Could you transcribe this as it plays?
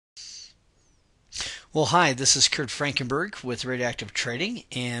Well, hi, this is Kurt Frankenberg with Radioactive Trading,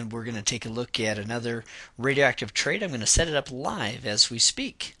 and we're going to take a look at another radioactive trade. I'm going to set it up live as we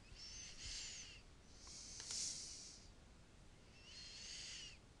speak.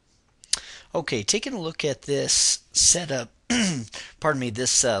 Okay, taking a look at this setup, pardon me,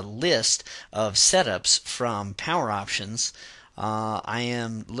 this list of setups from Power Options. I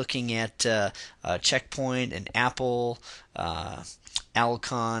am looking at Checkpoint and Apple,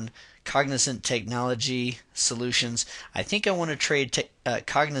 Alcon, Cognizant Technology Solutions. I think I want to trade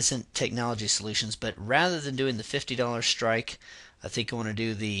Cognizant Technology Solutions, but rather than doing the $50 strike, I think I want to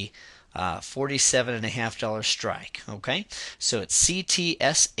do the $47.50 strike. Okay, so it's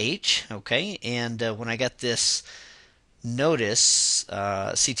CTSH. Okay, and when I got this notice,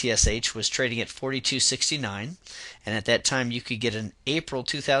 CTSH was trading at 42.69, and at that time you could get an April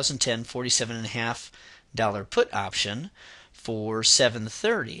 2010 $47.50 put option for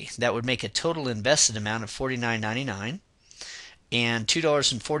 730. That would make a total invested amount of $49.99, and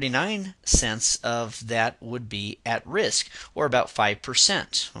 $2.49 of that would be at risk, or about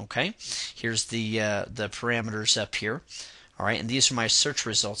 5%. Okay, here's the parameters up here. All right, and these are my search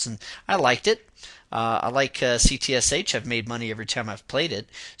results, and I liked it. I like CTSH. I've made money every time I've played it.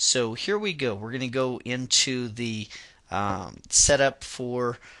 So here we go. We're going to go into the setup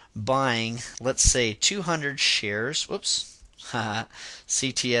for buying, let's say 200 shares. Whoops.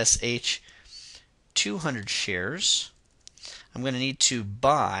 CTSH 200 shares. I'm going to need to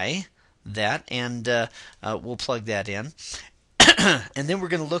buy that, and we'll plug that in. And then we're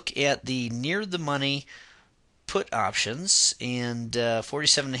going to look at the near the money put options, and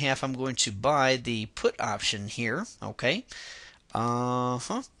 47.5. I'm going to buy the put option here. Okay,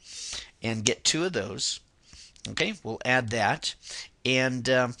 and get two of those. Okay, we'll add that, and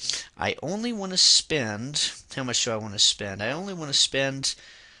I only want to spend. How much do I want to spend? I only want to spend,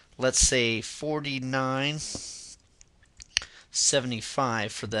 let's say,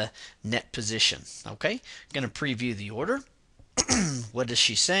 $49.75 for the net position. Okay, I'm going to preview the order. What does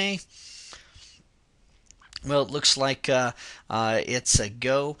she say? Well, it looks like it's a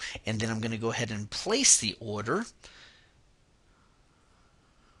go, and then I'm going to go ahead and place the order.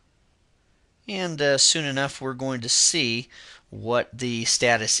 And soon enough, we're going to see what the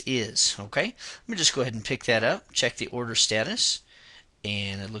status is. Okay, let me just go ahead and pick that up, check the order status,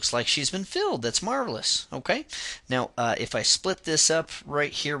 and it looks like she's been filled. That's marvelous. Okay, now if I split this up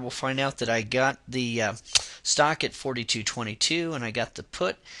right here, we'll find out that I got the stock at 42.22 and I got the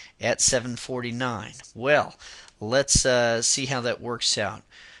put at 7.49. Well, let's see how that works out.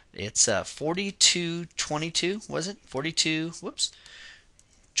 It's 42.22, was it? 42, whoops,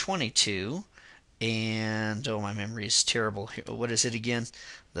 22. And oh, my memory is terrible. What is it again?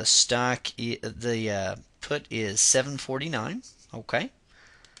 The stock, the put is 7.49. Okay.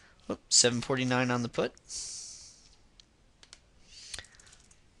 Oops, 7.49 on the put.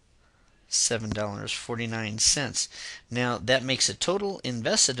 $7.49. Now that makes a total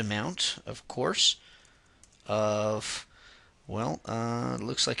invested amount, of course, of, well,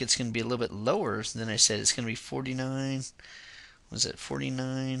 looks like it's going to be a little bit lower than I said. It's going to be 49. Was it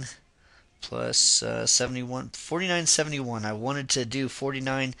 49 plus 71? 49.71. I wanted to do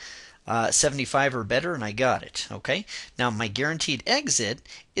 49.75 or better, and I got it. Okay. Now my guaranteed exit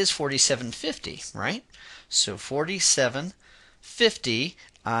is 47.50, right? So 47.50.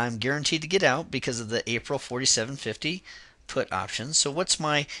 I'm guaranteed to get out because of the April 47.50 put option. So what's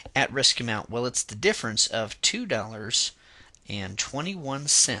my at-risk amount? Well, it's the difference of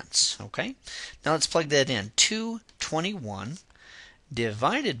 $2.21. Okay. Now let's plug that in. 221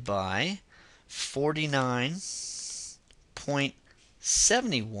 divided by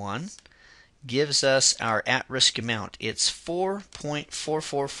 49.71 gives us our at-risk amount. It's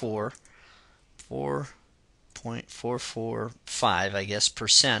 4.444, 4.445, I guess,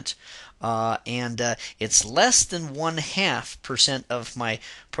 percent, and it's less than 0.5% of my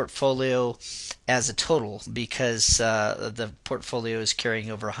portfolio as a total, because the portfolio is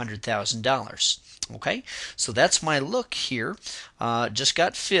carrying over $100,000. Okay, so that's my look here. Just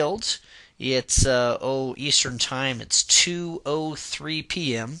got filled. It's Eastern time. It's 2:03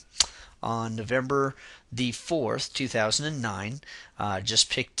 p.m. on November the 4th, 2009. Just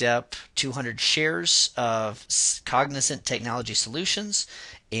picked up 200 shares of Cognizant Technology Solutions,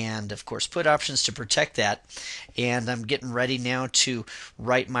 and of course put options to protect that. And I'm getting ready now to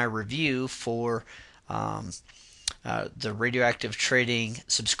write my review for the radioactive trading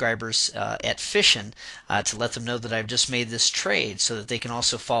subscribers at Fission, to let them know that I've just made this trade, so that they can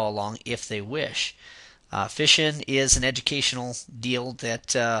also follow along if they wish. Fission is an educational deal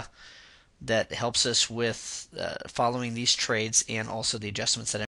that helps us with following these trades, and also the adjustments that